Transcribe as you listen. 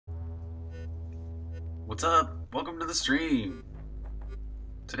What's up? Welcome to the stream.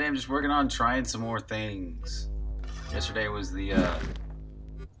 Today I'm just working on trying some more things. Yesterday was the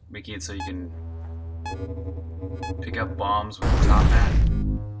making it so you can pick up bombs with the top hat. I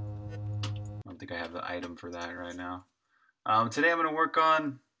don't think I have the item for that right now. Today I'm going to work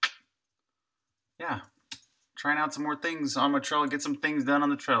on, trying out some more things on my Trello, get some things done on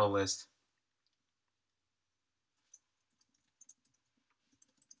the Trello list.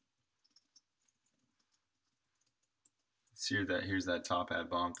 Here's that top hat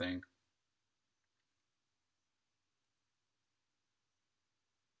bomb thing.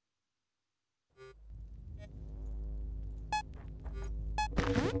 If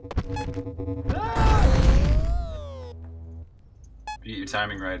you get your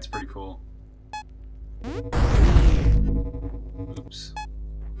timing right, it's pretty cool. Oops.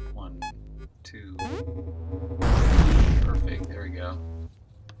 1, 2. Perfect. There we go.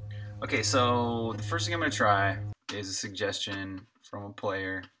 Okay, so the first thing I'm going to try is a suggestion from a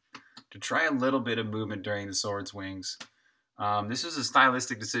player to try a little bit of movement during the sword swings. This was a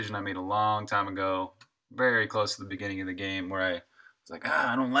stylistic decision I made a long time ago, very close to the beginning of the game, where I was like,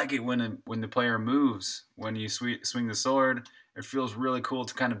 I don't like it when the player moves. When you swing the sword, it feels really cool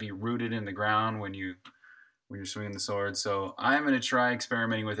to kind of be rooted in the ground when you're swinging the sword. So I'm going to try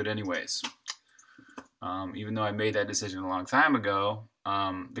experimenting with it anyways. Even though I made that decision a long time ago,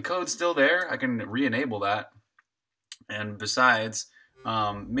 the code's still there. I can re-enable that. And besides,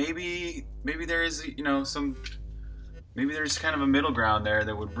 maybe there is maybe there's kind of a middle ground there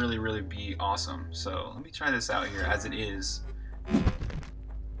that would really be awesome. So let me try this out here as it is.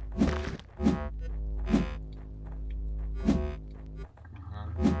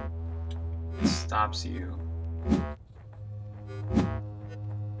 It stops you,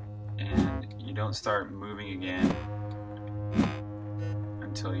 and you don't start moving again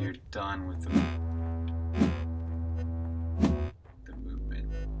until you're done with the movement.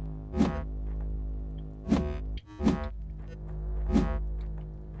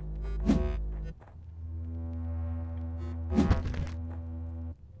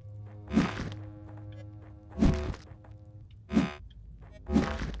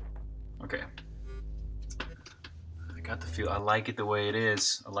 Okay. I got the feel. I like it the way it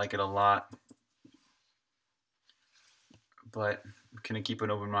is. I like it a lot. But I'm gonna keep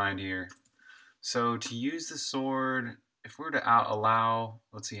an open mind here. So to use the sword, if we were to allow,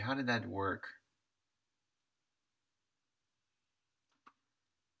 let's see, how did that work?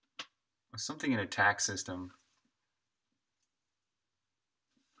 Something in attack system.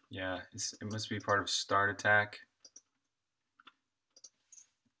 Yeah, it must be part of start attack.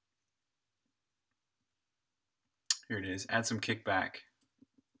 Here it is. Add some kickback.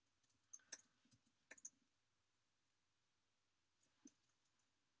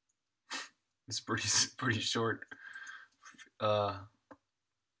 It's pretty short. Code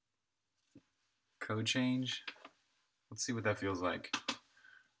change. Let's see what that feels like.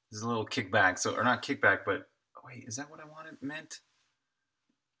 There's a little kickback. So, or not kickback, but wait, is that what I meant?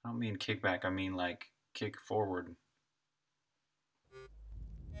 I don't mean kickback. I mean like kick forward.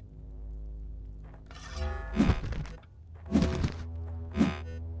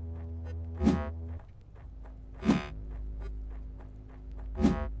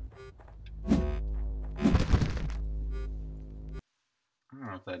 I don't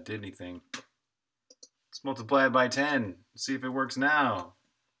know if that did anything. Let's multiply it by 10. See if it works now.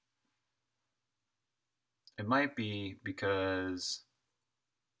 It might be because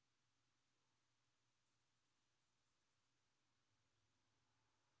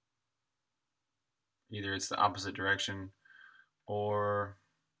either it's the opposite direction or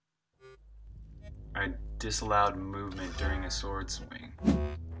I disallowed movement during a sword swing.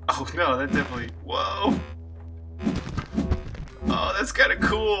 Oh no, that definitely, whoa! Oh, that's kind of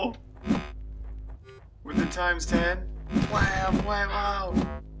cool! With the times 10? Wow!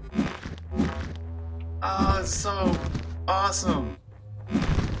 Oh, it's so awesome!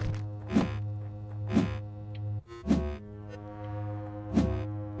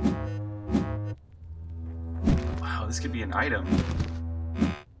 Wow, this could be an item.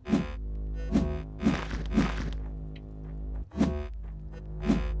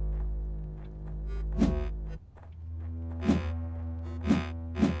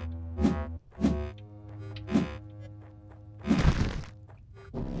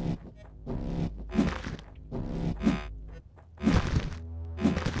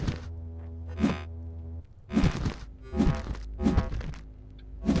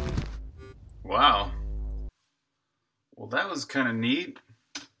 Wow. Well, that was kind of neat.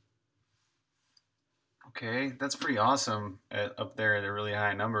 Okay, that's pretty awesome up there at a really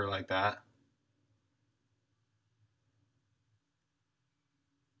high number like that.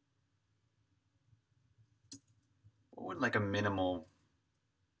 What would like a minimal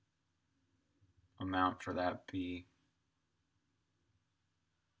amount for that be?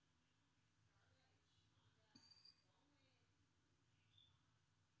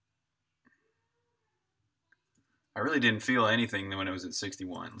 I really didn't feel anything when it was at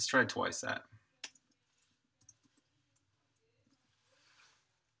 61. Let's try twice that.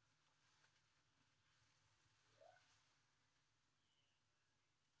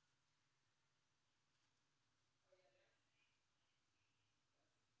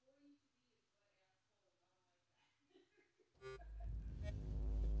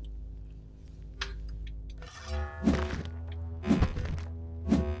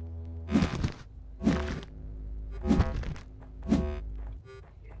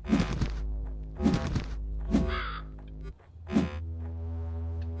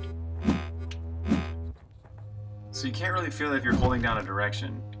 So you can't really feel it if you're holding down a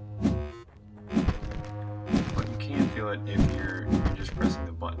direction, but you can feel it if you're just pressing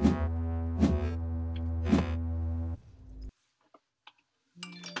the button.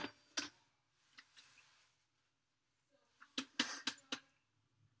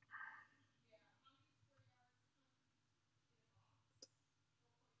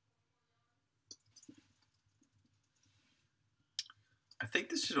 I think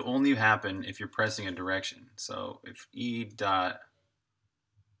this should only happen if you're pressing a direction. So if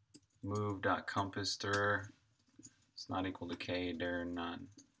e.move.compass dir is not equal to k dir none,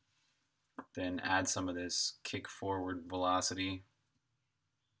 then add some of this kick forward velocity.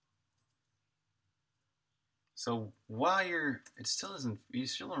 So while it still doesn't, you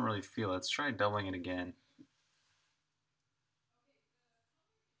still don't really feel it. Let's try doubling it again.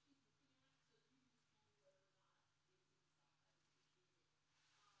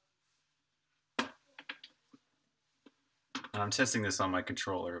 And I'm testing this on my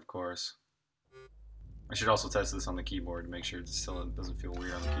controller, of course. I should also test this on the keyboard to make sure it still doesn't feel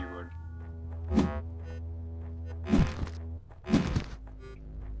weird on the keyboard.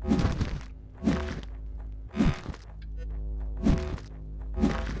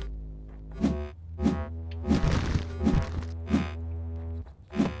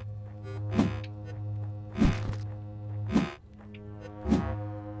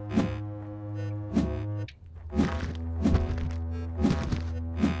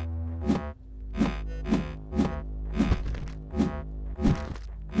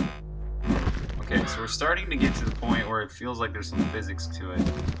 Okay, so we're starting to get to the point where it feels like there's some physics to it,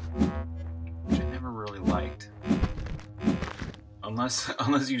 which I never really liked.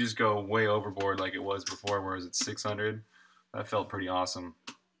 Unless you just go way overboard like it was before, where it was at 600. That felt pretty awesome.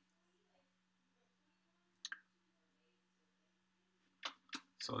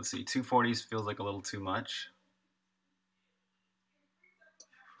 So let's see, 240s feels like a little too much.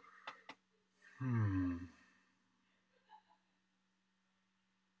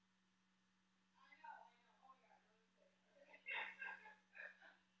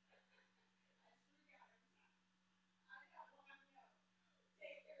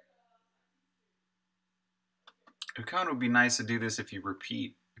 It kind of would be nice to do this if you're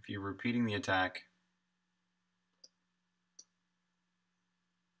repeating the attack.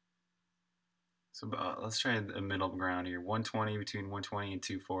 So let's try a middle ground here. 120 between 120 and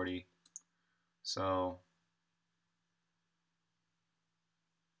 240. So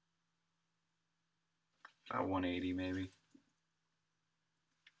about 180 maybe.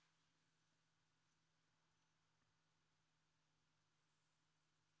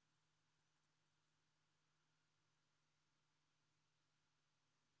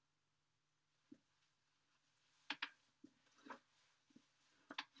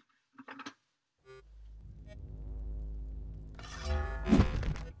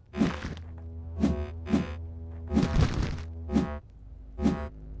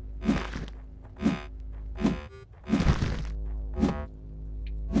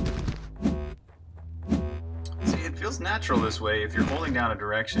 It feels natural this way if you're holding down a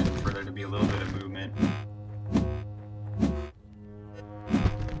direction for there to be a little bit of movement.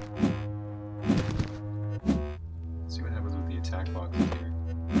 Let's see what happens with the attack boxes here.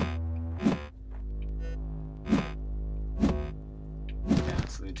 Yeah,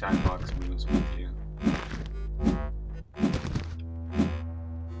 so the attack box moves with you.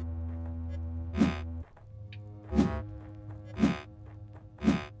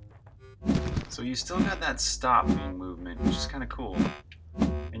 So you still got that stopping movement, which is kind of cool.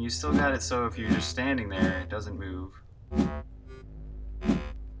 And you still got it so if you're just standing there, it doesn't move.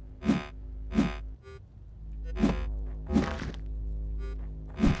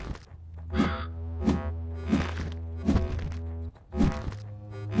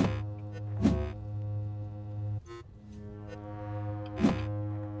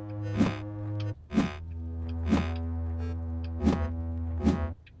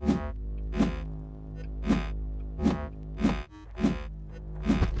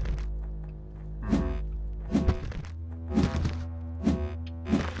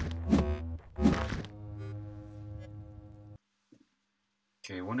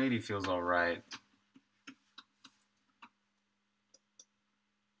 Okay, 180 feels all right.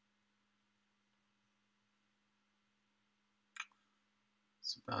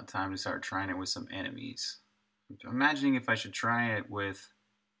 It's about time to start trying it with some enemies. I'm imagining if I should try it with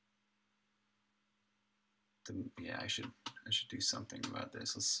the, yeah, I should do something about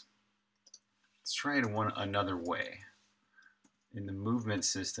this. Let's try it another way. In the movement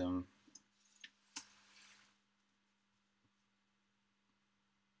system,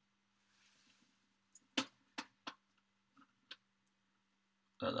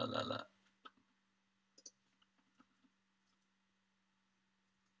 la la la la.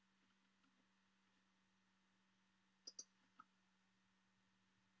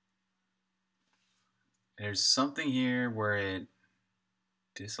 There's something here where it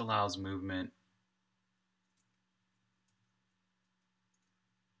disallows movement.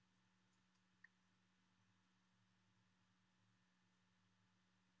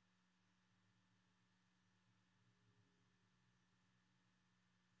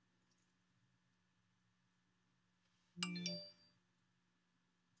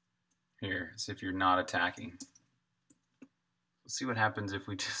 Here, as if you're not attacking. Let's see what happens if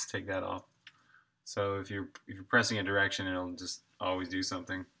we just take that off. So if you're pressing a direction, it'll just always do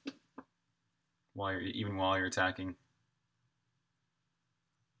something even while you're attacking.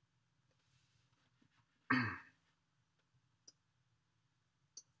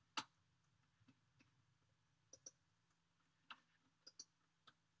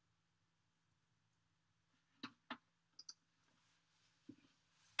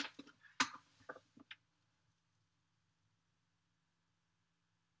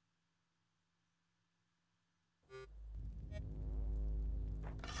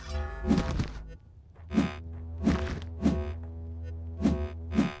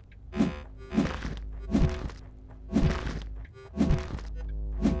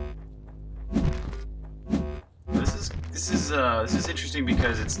 This is interesting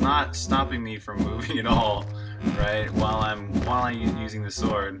because it's not stopping me from moving at all, right? While I'm using the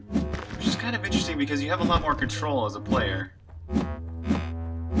sword, which is kind of interesting because you have a lot more control as a player.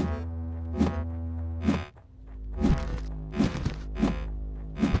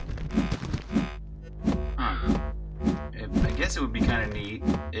 I guess it would be kind of neat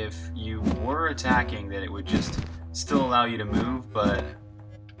if you were attacking that it would just still allow you to move, but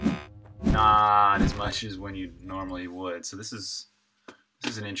not as much as when you normally would. So this is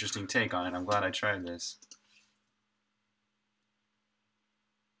an interesting take on it. I'm glad I tried this.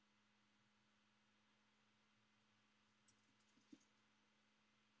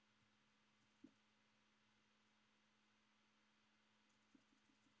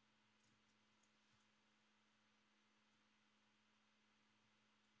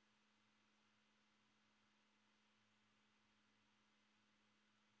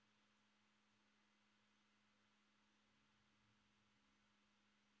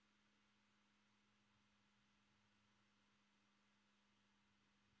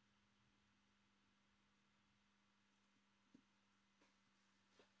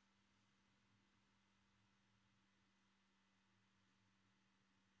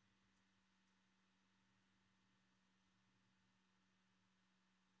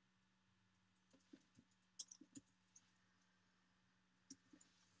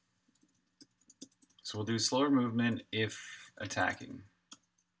 So we'll do slower movement if attacking.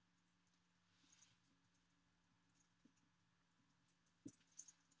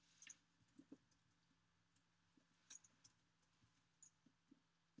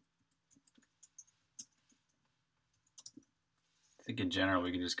 I think in general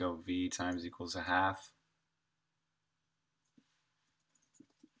we can just go v times equals a half.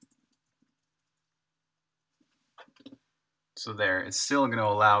 So there, it's still going to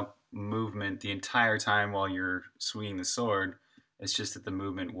allow movement the entire time while you're swinging the sword. It's just that the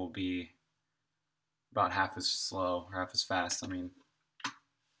movement will be about half as slow, or half as fast, I mean.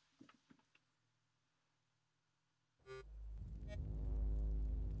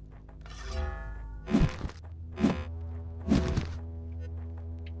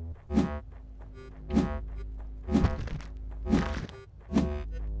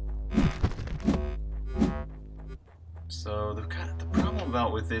 So the problem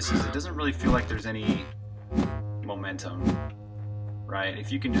about with this is it doesn't really feel like there's any momentum, right?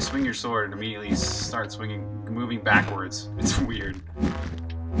 If you can just swing your sword and immediately start moving backwards, it's weird.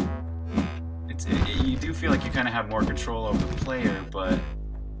 You do feel like you kind of have more control over the player, but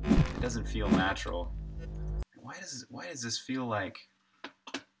it doesn't feel natural. Why does this feel like?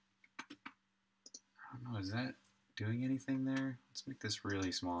 I don't know. Is that doing anything there? Let's make this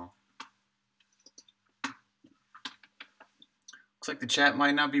really small. Looks like the chat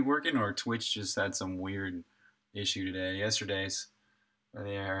might not be working, or Twitch just had some weird issue today. Yesterday's,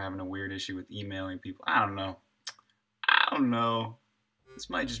 they are having a weird issue with emailing people. I don't know. I don't know.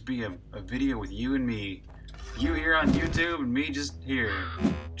 This might just be a video with you and me. You here on YouTube and me just here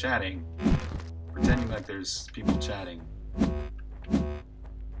chatting. Pretending like there's people chatting.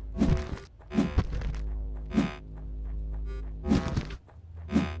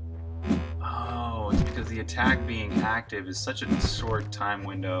 Oh, it's because the attack being active is such a short time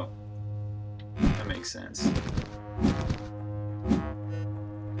window. That makes sense.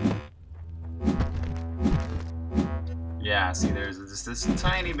 Yeah, see, there's just this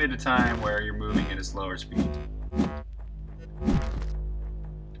tiny bit of time where you're moving at a slower speed.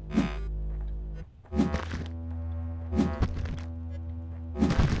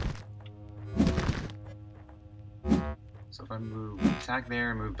 So if I move, attack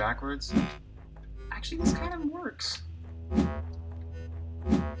there and move backwards, actually this kind of works.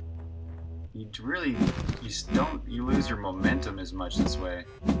 You lose your momentum as much this way.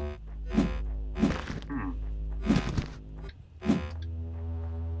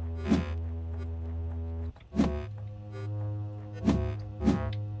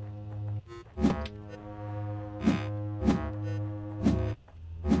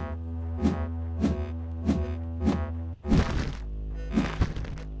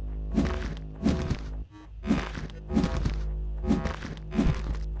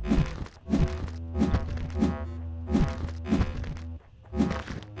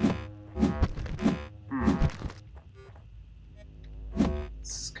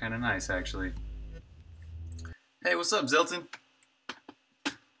 Kind of nice, actually. Hey, what's up, Zilton?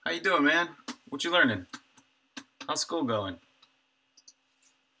 How you doing, man? What you learning? How's school going?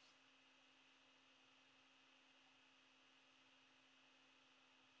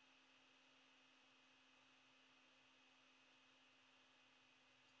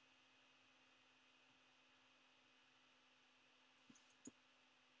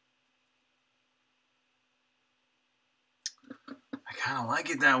 I kind of like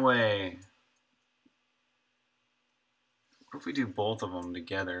it that way. What if we do both of them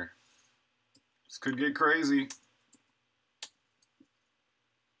together? This could get crazy.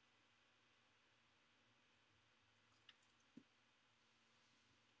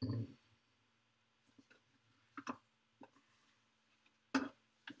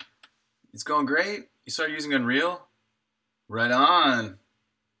 It's going great. You started using Unreal? Right on.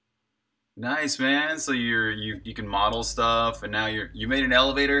 Nice, man. So you can model stuff, and now you made an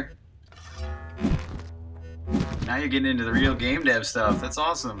elevator. Now you're getting into the real game dev stuff. That's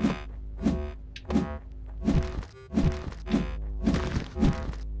awesome.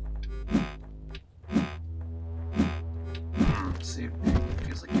 See, it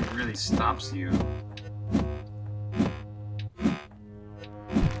feels like it really stops you.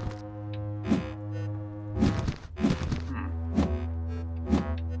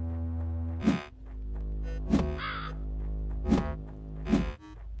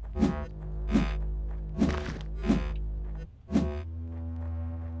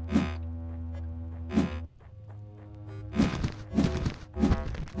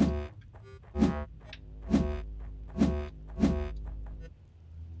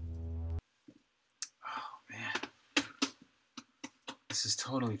 This is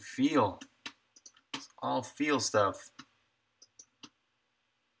totally feel. It's all feel stuff.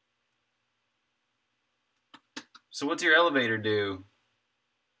 So what's your elevator do?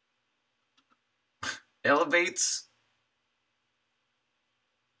 Elevates?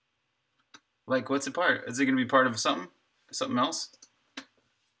 Like, what's it part? Is it going to be part of something? Something else?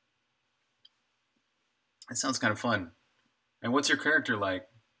 It sounds kind of fun. And what's your character like?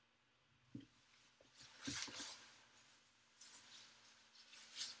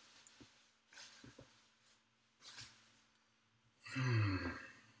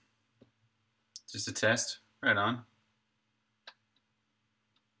 Just a test? Right on.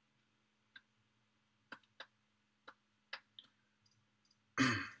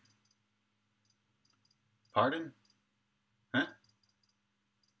 Pardon? Huh?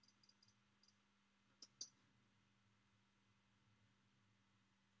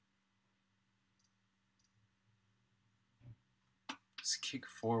 Let's kick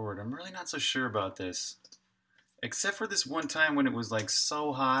forward. I'm really not so sure about this. Except for this one time when it was like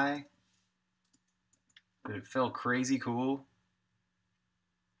so high that it felt crazy cool.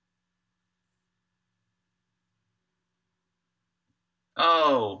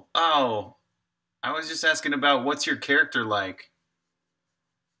 Oh. I was just asking about what's your character like?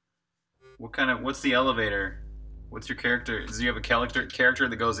 What's the elevator? What's your character? Do you have a character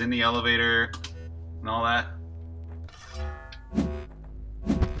that goes in the elevator and all that?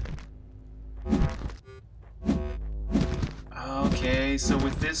 Okay, so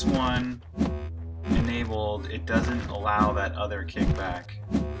with this one enabled, it doesn't allow that other kickback.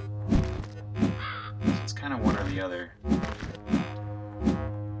 So it's kind of one or the other.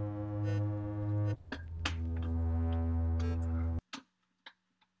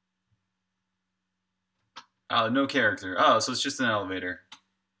 Oh, no character. Oh, so it's just an elevator.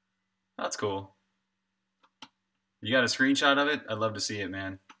 That's cool. You got a screenshot of it? I'd love to see it,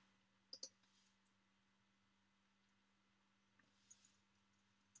 man.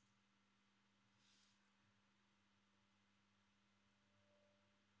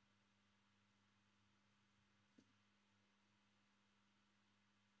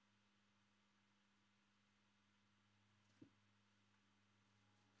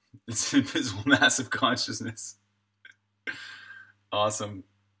 It's invisible massive consciousness. Awesome.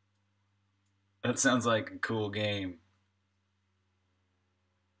 That sounds like a cool game.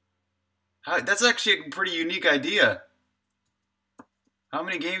 That's actually a pretty unique idea. How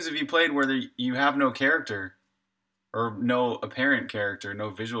many games have you played where you have no character? Or no apparent character,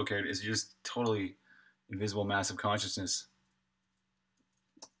 no visual character? It's just totally invisible massive consciousness.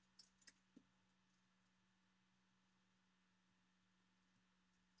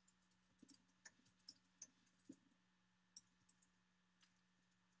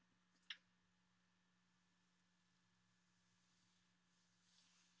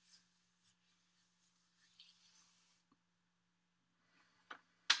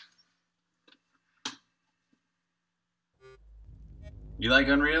 You like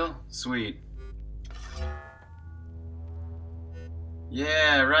Unreal? Sweet.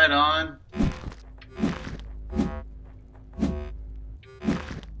 Yeah, right on.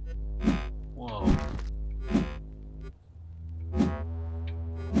 Whoa.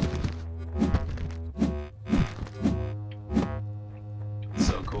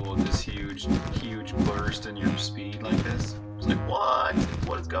 So cool, this huge burst in your speed like this. It's like, what?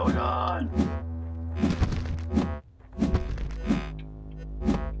 What is going on?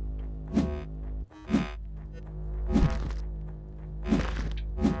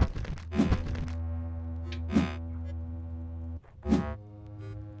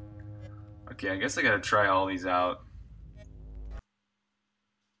 Okay, I guess I gotta try all these out.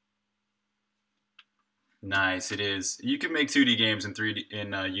 Nice, it is. You can make 2D games in 3D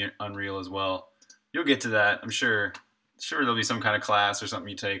in Unreal as well. You'll get to that, I'm sure. Sure, there'll be some kind of class or something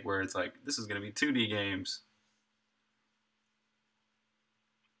you take where it's like, this is gonna be 2D games.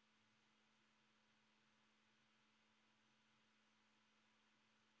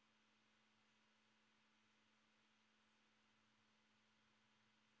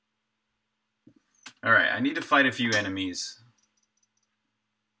 All right, I need to fight a few enemies.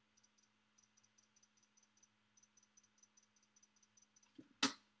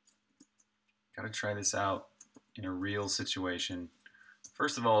 Gotta try this out in a real situation.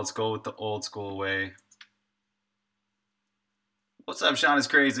 First of all, let's go with the old school way. What's up, Sean is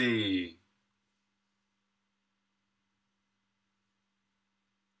crazy?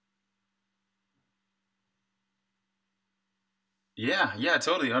 Yeah,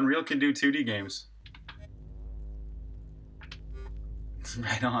 totally. Unreal can do 2D games.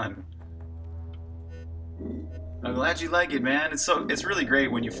 Right on. I'm glad you like it, man. It's really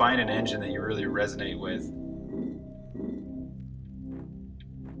great when you find an engine that you really resonate with.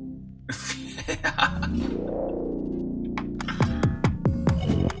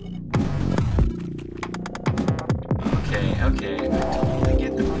 Okay, I totally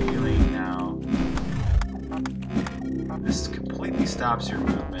get the feeling now. This completely stops your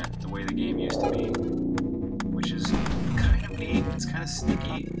movement the way the game used to be, which is kind of neat. It's kind of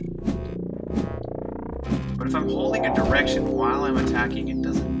sticky. But if I'm holding a direction while I'm attacking, it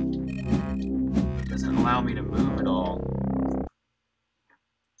doesn't allow me to move at all.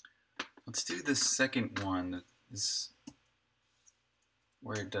 Let's do the second one, this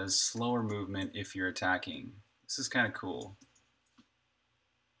where it does slower movement if you're attacking. This is kind of cool.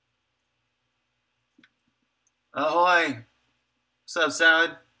 Ahoy! What's up,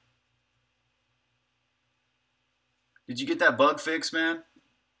 Salad? Did you get that bug fixed, man?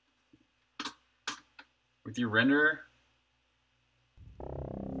 With your renderer?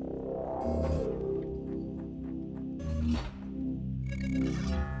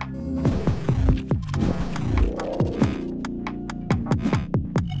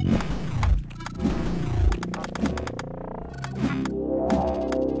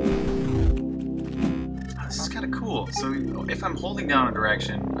 This is kind of cool. So if I'm holding down a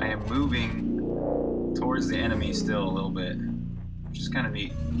direction, I am moving towards the enemy still a little bit, which is kind of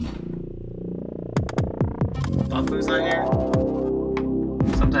neat. Buffoo's not here?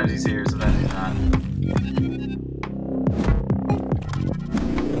 Sometimes he's here, sometimes he's not.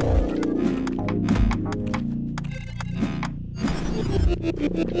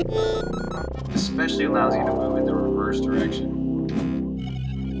 Especially allows you to move in the reverse direction.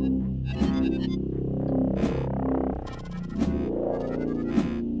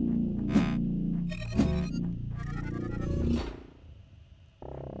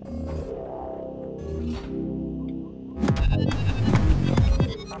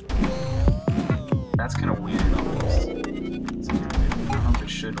 That's kind of weird almost. I don't know if it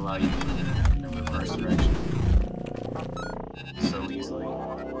should allow you to move in the reverse direction so easily.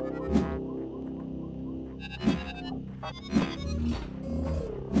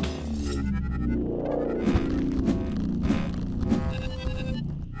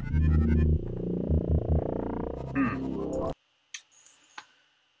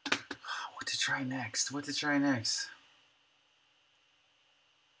 What to try next? What to try next?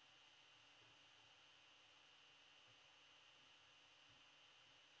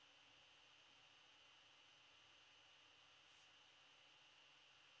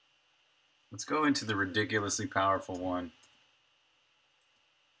 Let's go into the ridiculously powerful one.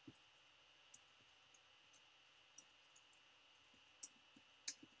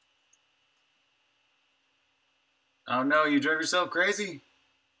 Oh no, you drove yourself crazy?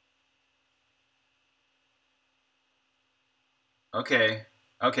 Okay.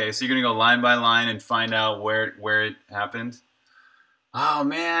 Okay, so you're gonna go line by line and find out where it happened? Oh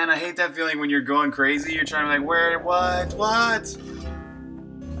man, I hate that feeling when you're going crazy. You're trying to like, where, what?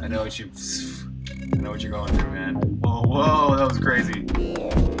 I know what you're going through, man. Whoa, that was crazy.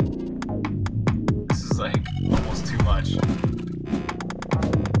 This is like almost too much.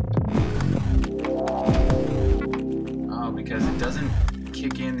 Oh, because it doesn't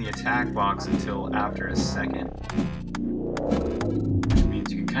kick in the attack box until after a second. Which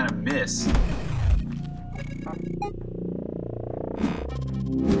means you can kind of miss.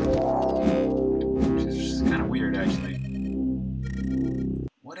 Which is just kind of weird, actually.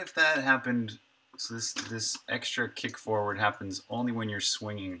 What if that happened? So this extra kick forward happens only when you're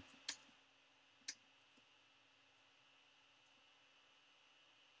swinging.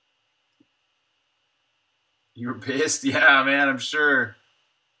 You were pissed? Yeah, man, I'm sure.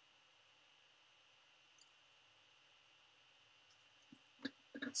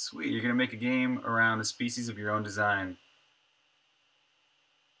 Sweet, you're gonna make a game around a species of your own design.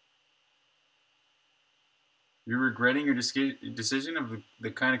 You're regretting your decision of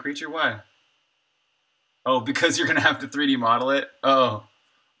the kind of creature? Why? Oh, because you're gonna have to 3D model it? Oh.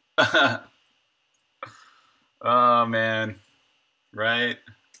 Oh, man. Right?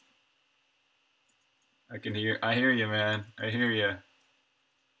 I hear you, man. I hear you.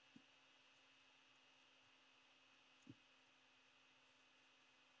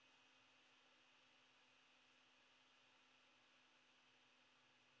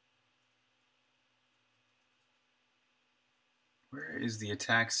 Where is the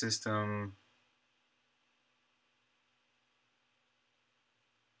attack system?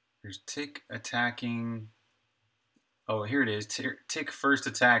 There's tick attacking. Oh, here it is. Tick first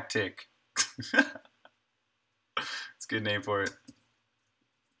attack tick. It's a good name for it.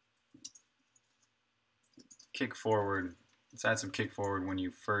 Kick forward. Let's add some kick forward when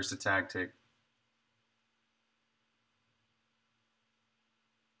you first attack tick.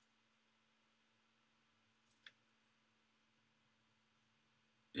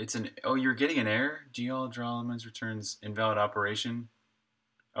 It's an, oh, you're getting an error? GL draw elements returns invalid operation.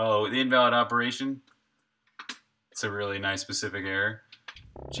 Oh, the invalid operation? It's a really nice specific error.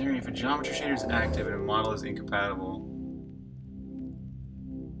 Generally, if a geometry shader is active and a model is incompatible.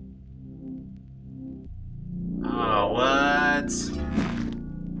 Oh, what?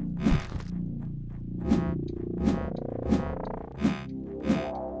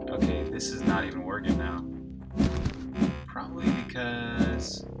 Okay, this is not even working now. Probably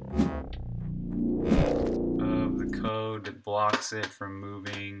because of the code that blocks it from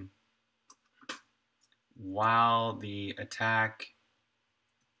moving while the attack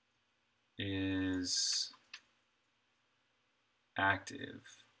is active.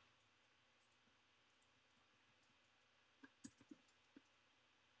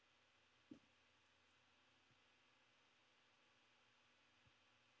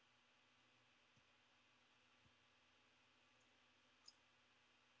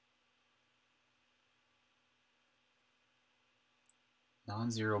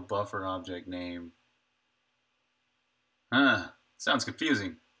 Non-zero buffer object name. Huh, sounds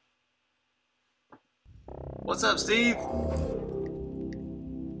confusing. What's up, Steve?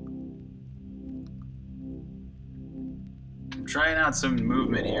 I'm trying out some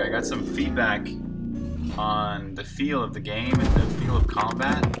movement here. I got some feedback on the feel of the game and the feel of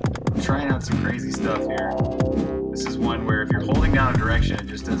combat. I'm trying out some crazy stuff here. This is one where if you're holding down a direction, it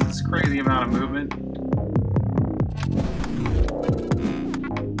just does this crazy amount of movement.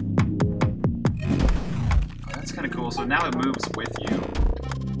 Oh, that's kind of cool. So now it moves with you.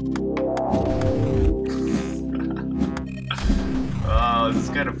 Oh, this is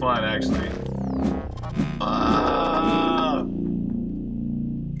kind of fun, actually. I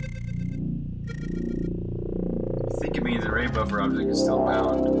think it means the array buffer object is still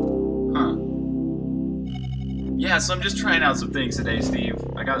bound. Huh. Yeah, so I'm just trying out some things today, Steve.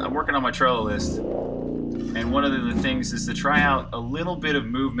 I'm working on my Trello list. And one of the things is to try out a little bit of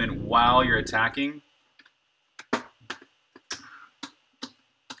movement while you're attacking. Let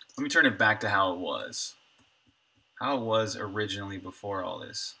me turn it back to how it was. How it was originally before all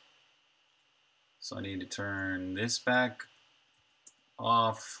this. So I need to turn this back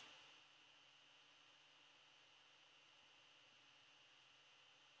off.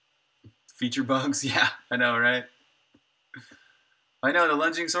 Feature bugs? Yeah, I know, right? I know, the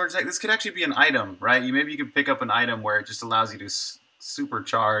lunging sword attack, this could actually be an item, right? Maybe you could pick up an item where it just allows you to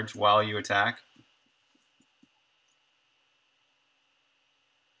supercharge while you attack.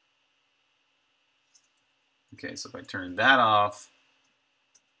 Okay, so if I turn that off,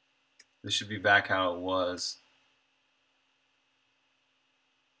 this should be back how it was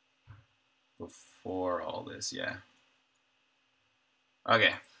before all this, yeah.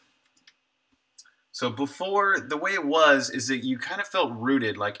 Okay. So before, the way it was is that you kind of felt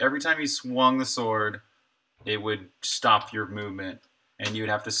rooted. Like every time you swung the sword, it would stop your movement, and you would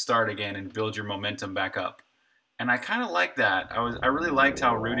have to start again and build your momentum back up. And I kind of liked that. I really liked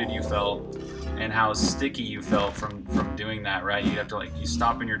how rooted you felt and how sticky you felt from doing that, right? You have to you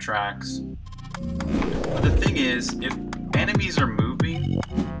stop in your tracks. But the thing is, if enemies are moving,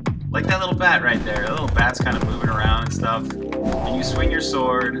 like that little bat right there, that little bat's kind of moving around and stuff, and you swing your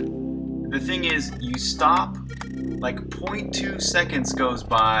sword, the thing is, you stop, like 0.2 seconds goes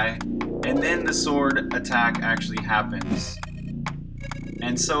by, and then the sword attack actually happens.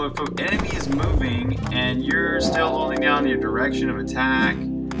 And so if an enemy is moving and you're still holding down your direction of attack,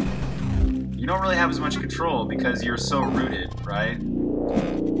 you don't really have as much control because you're so rooted, right?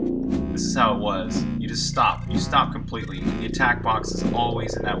 This is how it was. You just stop. You stop completely. The attack box is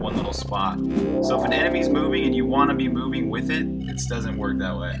always in that one little spot. So if an enemy's moving and you want to be moving with it, it doesn't work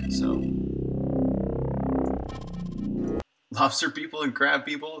that way. So, lobster people and crab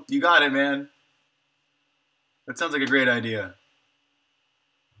people, you got it, man. That sounds like a great idea.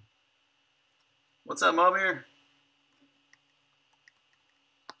 What's up, Mobir?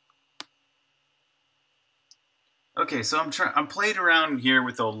 Okay, so I'm playing around here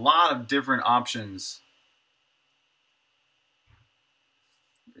with a lot of different options.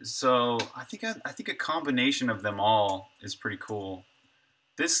 So I think a combination of them all is pretty cool.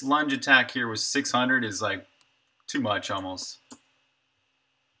 This lunge attack here with 600 is like too much almost.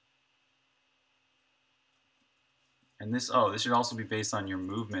 And this should also be based on your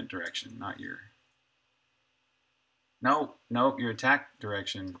movement direction, not your. Nope, your attack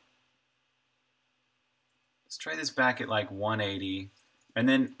direction. Let's try this back at like 180, and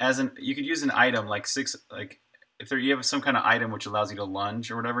then you could use an item if you have some kind of item which allows you to lunge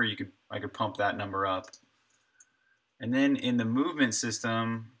or whatever, I could pump that number up. And then in the movement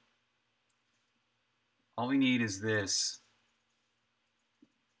system, all we need is this.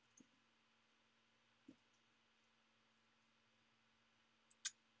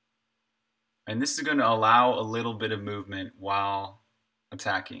 And this is going to allow a little bit of movement while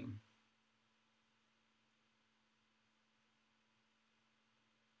attacking.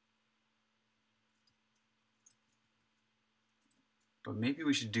 But maybe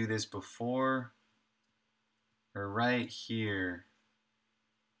we should do this before or right here.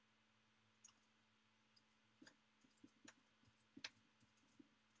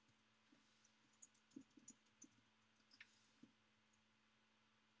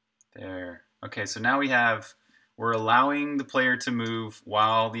 There. Okay, so now we're allowing the player to move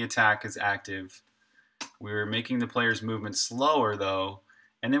while the attack is active. We're making the player's movement slower though,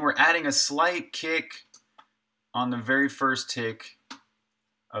 and then we're adding a slight kick on the very first tick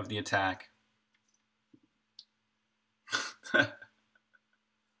of the attack.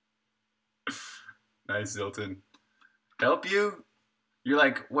 Nice, Zilton. Help you? You're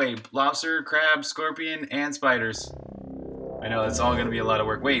like, wait, lobster, crab, scorpion, and spiders. I know, it's all going to be a lot of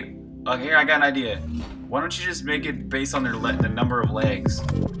work. Wait, here, I got an idea. Why don't you just make it based on the number of legs,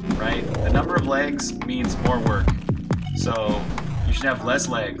 right? The number of legs means more work. So, you should have less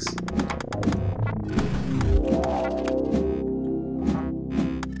legs.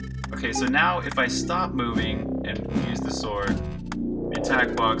 Okay, so now if I stop moving and use the sword, the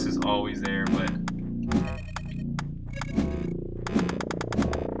attack box is always there, but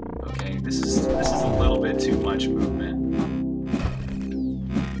This is a little bit too much movement.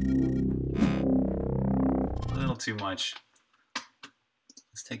 A little too much.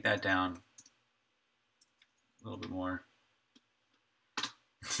 Let's take that down a little bit more.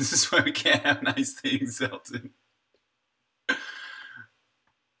 This is why we can't have nice things, Zelton.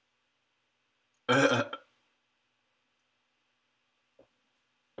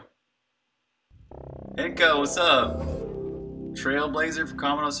 Enko, what's up? Trailblazer for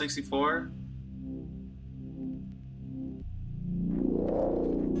Commodore 64?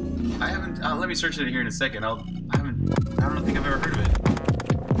 I haven't. Let me search it here in a second. I don't think I've ever heard of it.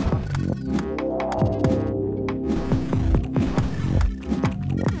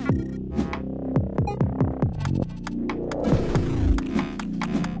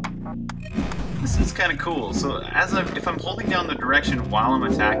 This is kind of cool. So if I'm holding down the direction while I'm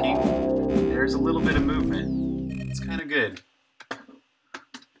attacking, there's a little bit of movement. It's kind of good.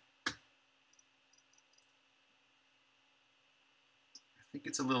 I think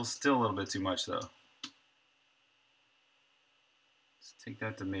it's still a little bit too much though. Let's take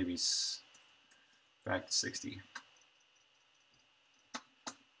that to maybe back to 60.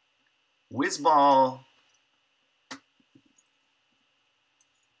 Whizball.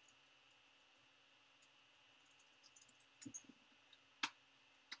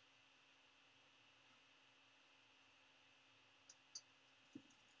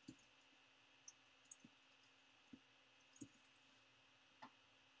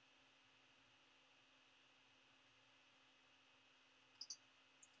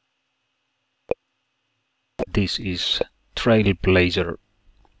 This is Trailblazer.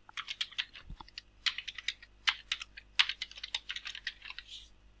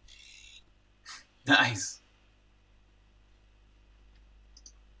 Nice.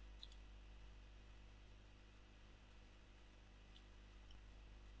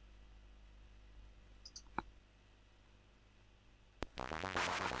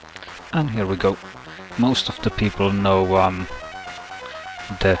 And here we go. Most of the people know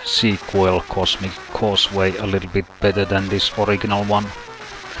the sequel Cosmic Causeway a little bit better than this original one.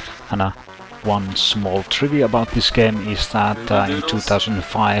 And one small trivia about this game is that in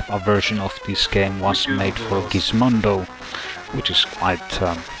 2005 a version of this game was made for Gizmondo, which is quite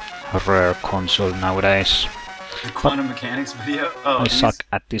a rare console nowadays. The Quantum Mechanics video? Oh, I suck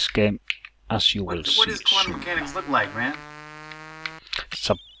at this game, as you will see. What does Quantum Mechanics look like, man? It's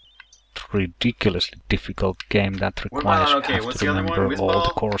a ridiculously difficult game that requires you have to remember all the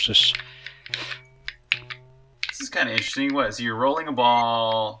courses. This is kind of interesting. What? So you're rolling a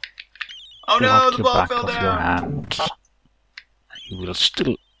ball. Oh Fill no, up the your ball back fell of down. your hand. You will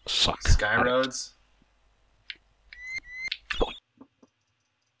still suck. Sky Roads.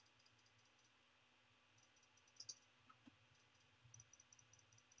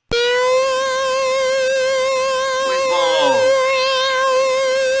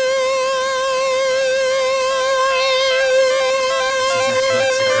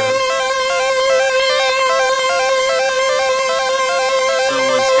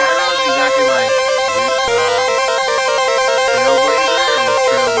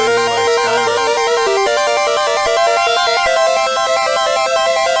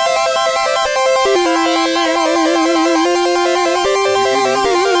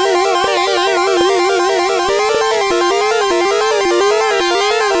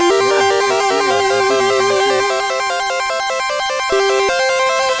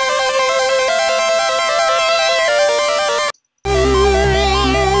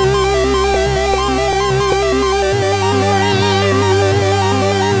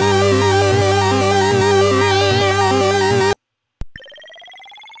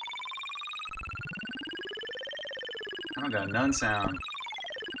 I don't got none sound.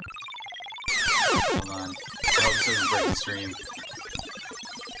 Hold on. I hope this doesn't break the stream.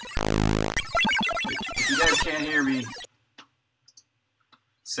 If you guys can't hear me,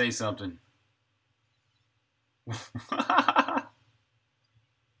 say something.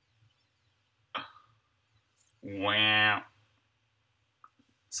 Wow.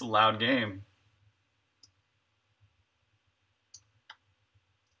 It's a loud game.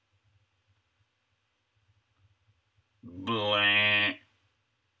 Blank.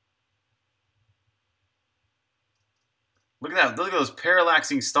 Look at that. Look at those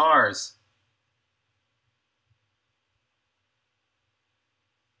parallaxing stars.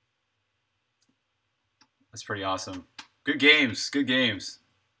 That's pretty awesome. Good games. Good games.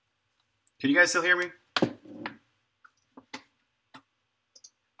 Can you guys still hear me?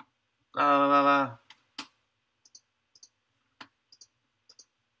 La la la la.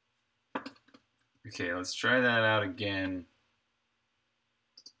 Okay, let's try that out again.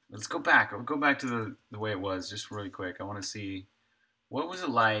 Let's go back. I'll go back to the way it was just really quick. I want to see what was it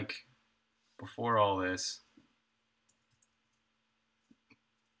like before all this.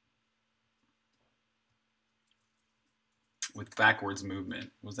 With backwards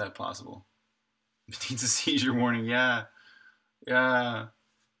movement. Was that possible? It needs a seizure warning. Yeah. Yeah.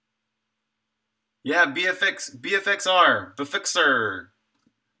 Yeah, BFXR. BFXR.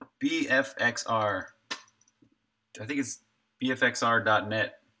 BFXR. I think it's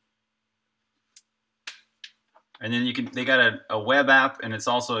bfxr.net. And then they got a web app, and it's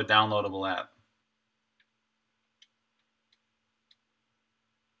also a downloadable app.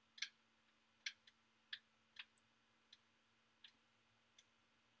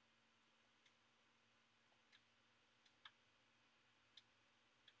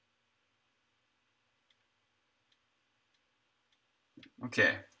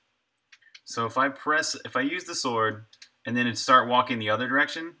 Okay. So if I use the sword and then start walking the other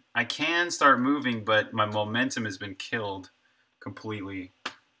direction, I can start moving, but my momentum has been killed completely.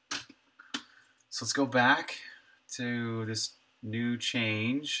 So let's go back to this new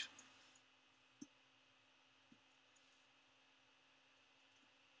change.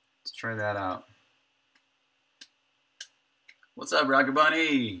 Let's try that out. What's up, Rocket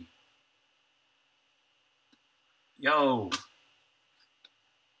Bunny? Yo.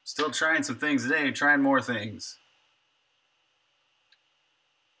 Still trying some things today, trying more things.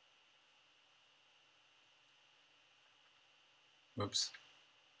 Whoops.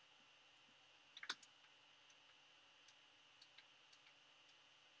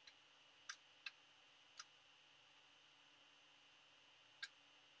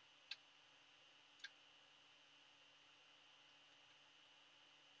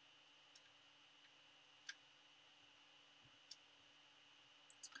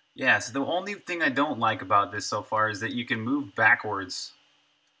 Yeah, so the only thing I don't like about this so far is that you can move backwards.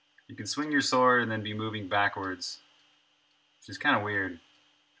 You can swing your sword and then be moving backwards, which is kind of weird.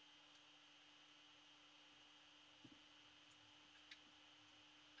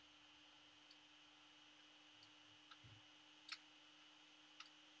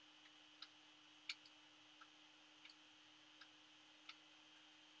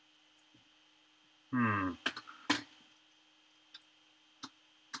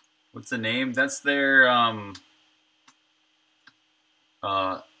 What's the name? That's their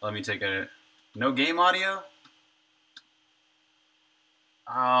let me take a no game audio?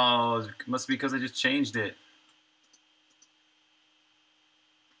 Oh, it must be because I just changed it.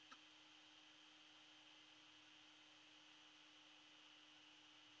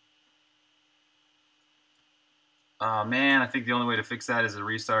 Oh man, I think the only way to fix that is to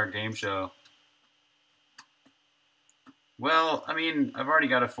restart game show. Well, I mean, I've already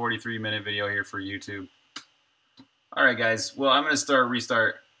got a 43-minute video here for YouTube. All right, guys. Well, I'm gonna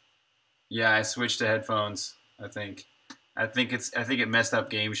restart. Yeah, I switched to headphones. I think it messed up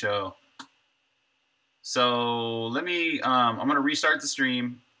game show. So let me. I'm gonna restart the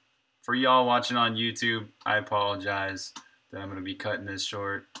stream. For y'all watching on YouTube, I apologize that I'm gonna be cutting this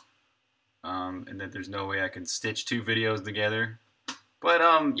short, and that there's no way I can stitch two videos together. But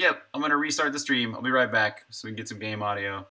yep, I'm gonna restart the stream. I'll be right back so we can get some game audio.